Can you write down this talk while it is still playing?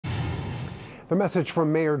The message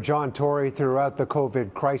from Mayor John Tory throughout the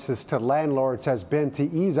COVID crisis to landlords has been to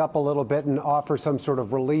ease up a little bit and offer some sort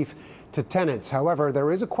of relief to tenants. However,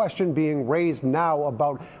 there is a question being raised now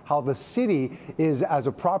about how the city is as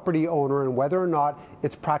a property owner and whether or not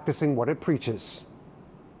it's practicing what it preaches.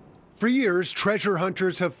 For years, treasure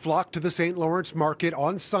hunters have flocked to the St. Lawrence market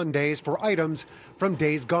on Sundays for items from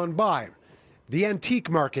days gone by. The antique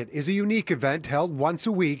market is a unique event held once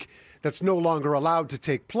a week that's no longer allowed to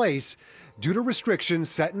take place due to restrictions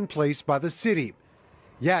set in place by the city.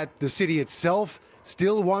 Yet, the city itself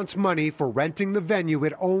still wants money for renting the venue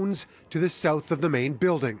it owns to the south of the main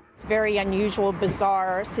building. It's a very unusual,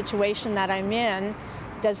 bizarre situation that I'm in.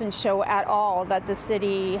 Doesn't show at all that the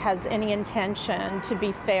city has any intention to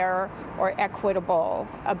be fair or equitable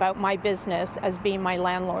about my business as being my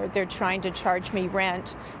landlord. They're trying to charge me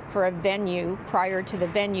rent for a venue prior to the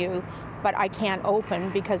venue, but I can't open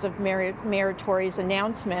because of Mayor Tory's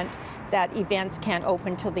announcement that events can't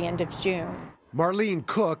open till the end of June. Marlene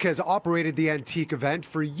Cook has operated the antique event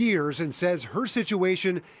for years and says her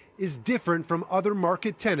situation is different from other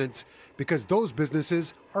market tenants because those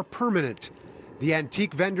businesses are permanent. The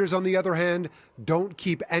antique vendors, on the other hand, don't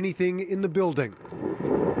keep anything in the building.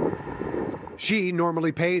 She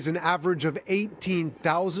normally pays an average of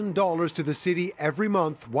 $18,000 to the city every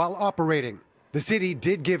month while operating. The city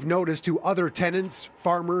did give notice to other tenants,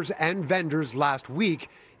 farmers, and vendors last week,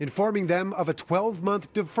 informing them of a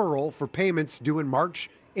 12-month deferral for payments due in March,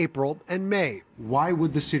 April, and May. Why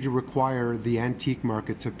would the city require the antique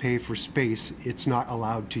market to pay for space it's not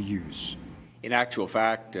allowed to use? In actual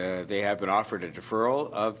fact, they have been offered a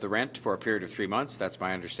deferral of the rent for a period of 3 months. That's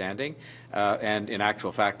my understanding. And in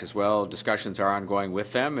actual fact as well, discussions are ongoing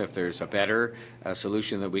with them if there's a better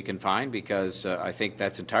solution that we can find, because I think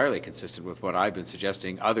that's entirely consistent with what I've been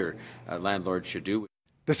suggesting other landlords should do.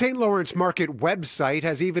 The St. Lawrence Market website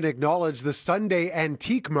has even acknowledged the Sunday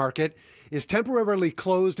antique market is temporarily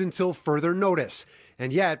closed until further notice.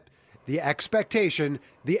 And yet, the expectation,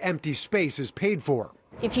 the empty space is paid for.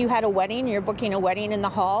 If you had a wedding, you're booking a wedding in the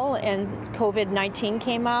hall, and COVID-19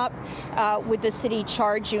 came up, would the city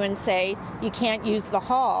charge you and say, you can't use the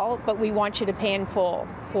hall, but we want you to pay in full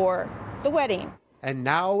for the wedding? And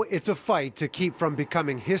now it's a fight to keep from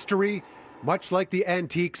becoming history, much like the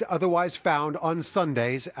antiques otherwise found on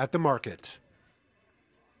Sundays at the market.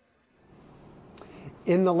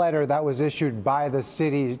 In the letter that was issued by the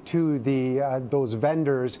city to those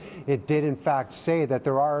vendors, it did in fact say that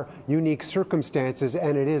there are unique circumstances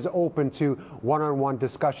and it is open to one-on-one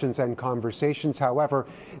discussions and conversations. However,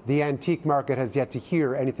 the antique market has yet to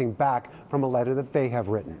hear anything back from a letter that they have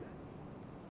written.